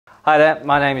Hi there,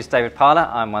 my name is David Parlour.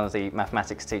 I'm one of the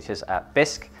mathematics teachers at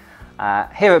BISC.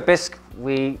 Here at BISC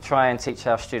we try and teach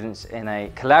our students in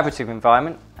a collaborative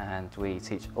environment, and we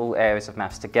teach all areas of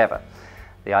maths together.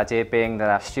 The idea being that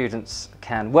our students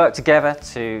can work together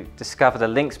to discover the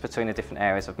links between the different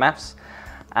areas of maths,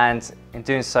 and in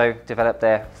doing so develop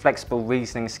their flexible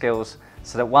reasoning skills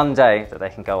so that one day that they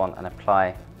can go on and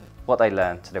apply what they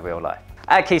learn to the real life.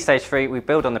 At Key Stage 3 we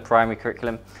build on the primary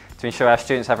curriculum to ensure our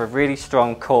students have a really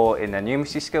strong core in their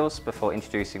numeracy skills before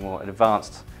introducing more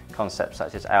advanced concepts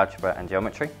such as algebra and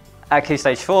geometry. At Key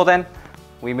Stage 4 then,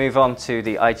 we move on to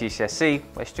the IGCSE,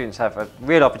 where students have a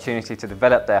real opportunity to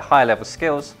develop their higher level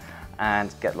skills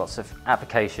and get lots of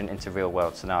application into real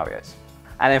world scenarios.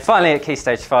 And then finally at Key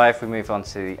Stage 5 we move on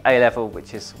to the A-level,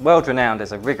 which is world renowned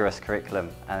as a rigorous curriculum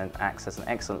and acts as an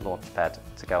excellent launchpad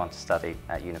to go on to study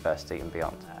at university and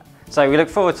beyond. So we look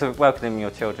forward to welcoming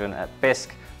your children at BISC,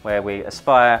 where we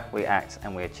aspire, we act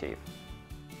and we achieve.